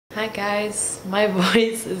Hi guys, my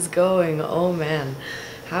voice is going. Oh man,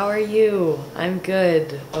 how are you? I'm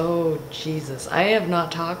good. Oh Jesus, I have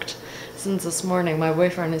not talked since this morning. My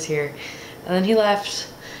boyfriend is here and then he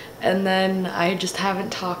left and then I just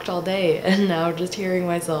haven't talked all day and now just hearing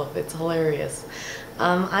myself, it's hilarious.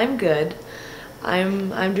 I'm good.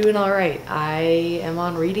 I'm doing all right. I am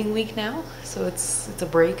on reading week now, so it's a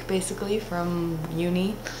break basically from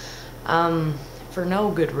uni, for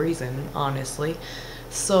no good reason, honestly.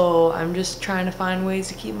 So I'm just trying to find ways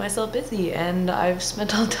to keep myself busy, and I've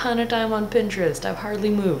spent a ton of time on Pinterest. I've hardly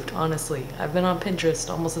moved, honestly. I've been on Pinterest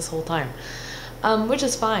almost this whole time, which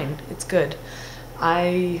is fine. It's good.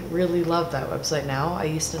 I really love that website now. I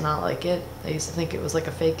used to not like it. I used to think it was like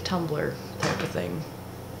a fake Tumblr type of thing.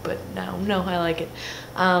 But now, no, I like it.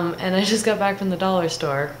 And I just got back from the dollar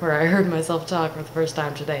store where I heard myself talk for the first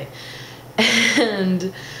time today.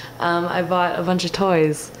 And I bought a bunch of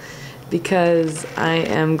toys because I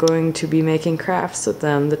am going to be making crafts with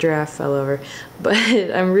them. The giraffe fell over. But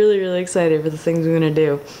I'm really, really excited for the things I'm gonna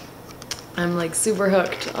do. I'm like super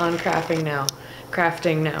hooked on crafting now.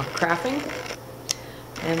 Crafting?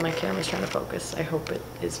 And my camera's trying to focus. I hope it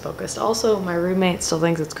is focused. Also, my roommate still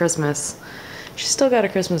thinks it's Christmas. She's still got a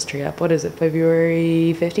Christmas tree up. What is it,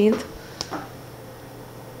 February 15th?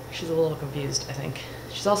 She's a little confused, I think.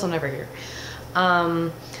 She's also never here.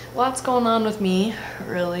 Lots going on with me,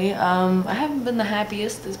 really. I haven't been the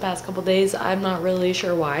happiest this past couple days. I'm not really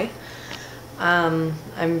sure why.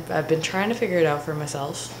 I've been trying to figure it out for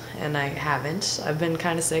myself, and I haven't. I've been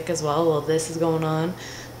kind of sick as well. Well, this is going on.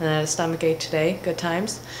 And I had a stomach ache today. Good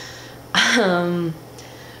times.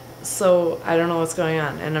 So I don't know what's going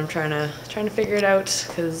on, and I'm trying to figure it out,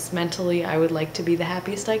 because mentally I would like to be the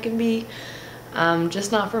happiest I can be.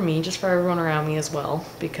 Just not for me, just for everyone around me as well,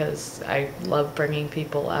 because I love bringing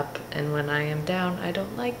people up, and when I am down, I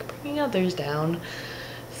don't like bringing others down.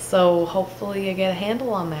 So hopefully I get a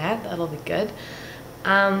handle on that. That'll be good.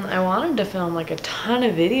 I wanted to film like a ton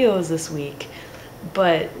of videos this week,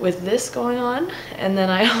 but with this going on, and then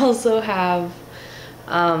I also have,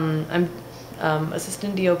 I'm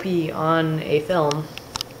assistant DOP on a film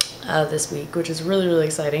this week, which is really, really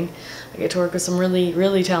exciting. I get to work with some really,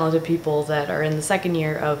 really talented people that are in the second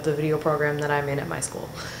year of the video program that I'm in at my school.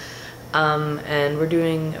 And we're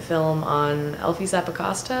doing a film on Elfie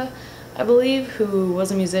Zappacosta, I believe, who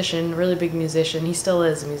was a musician, a really big musician. He still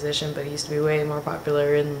is a musician, but he used to be way more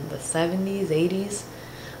popular in the 70s, 80s.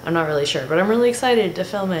 I'm not really sure, but I'm really excited to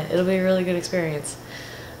film it. It'll be a really good experience.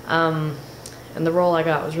 And the role I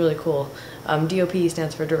got was really cool. DOP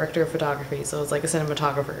stands for Director of Photography, so it's like a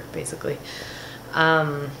cinematographer, basically.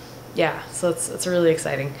 Yeah, so it's really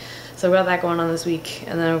exciting. So I've got that going on this week,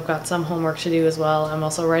 and then I've got some homework to do as well. I'm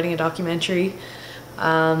also writing a documentary,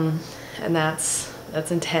 and that's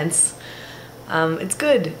intense. It's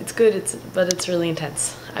good, but it's really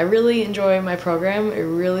intense. I really enjoy my program. It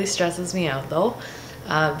really stresses me out though.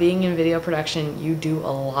 Being in video production, you do a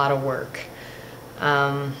lot of work.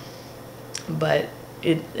 But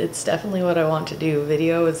it's definitely what I want to do.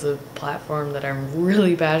 Video is a platform that I'm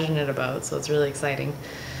really passionate about, so it's really exciting.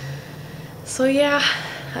 So yeah,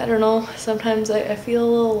 I don't know, sometimes I feel a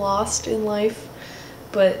little lost in life,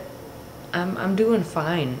 but I'm doing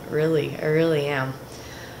fine, really. I really am.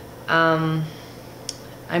 I'm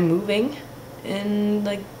moving in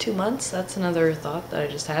like 2 months. That's another thought that I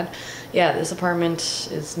just had. Yeah, this apartment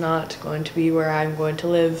is not going to be where I'm going to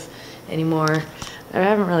live anymore. I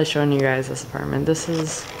haven't really shown you guys this apartment. This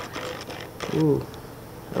is, ooh,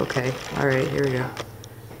 okay, all right, here we go.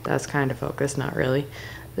 That's kind of focused, not really.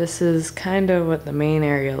 This is kind of what the main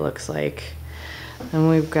area looks like. And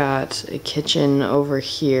we've got a kitchen over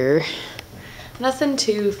here. Nothing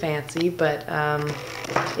too fancy, but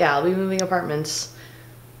yeah, I'll be moving apartments.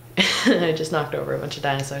 I just knocked over a bunch of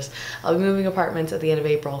dinosaurs. I'll be moving apartments at the end of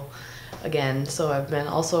April again, so I've been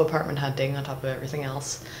also apartment hunting on top of everything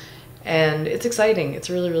else. And it's exciting. It's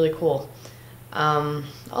really, really cool.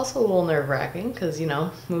 Also a little nerve-wracking because, you know,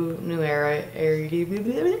 moving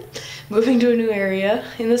to a new area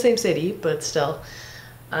in the same city, but still.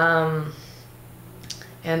 And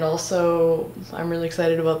also, I'm really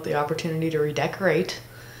excited about the opportunity to redecorate.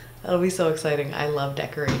 That'll be so exciting. I love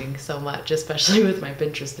decorating so much, especially with my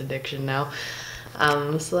Pinterest addiction now.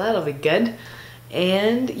 So that'll be good.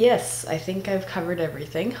 And yes, I think I've covered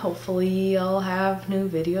everything. Hopefully I'll have new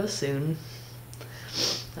videos soon.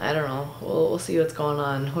 I don't know. We'll see what's going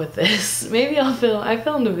on with this. Maybe I'll film. I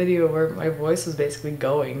filmed a video where my voice was basically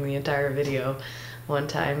going the entire video one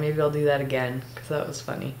time. Maybe I'll do that again because that was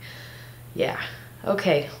funny. Yeah.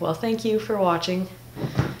 Okay. Well, thank you for watching.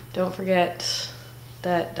 Don't forget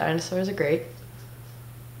that dinosaurs are great.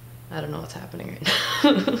 I don't know what's happening right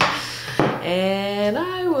now. And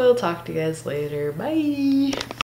I will talk to you guys later. Bye.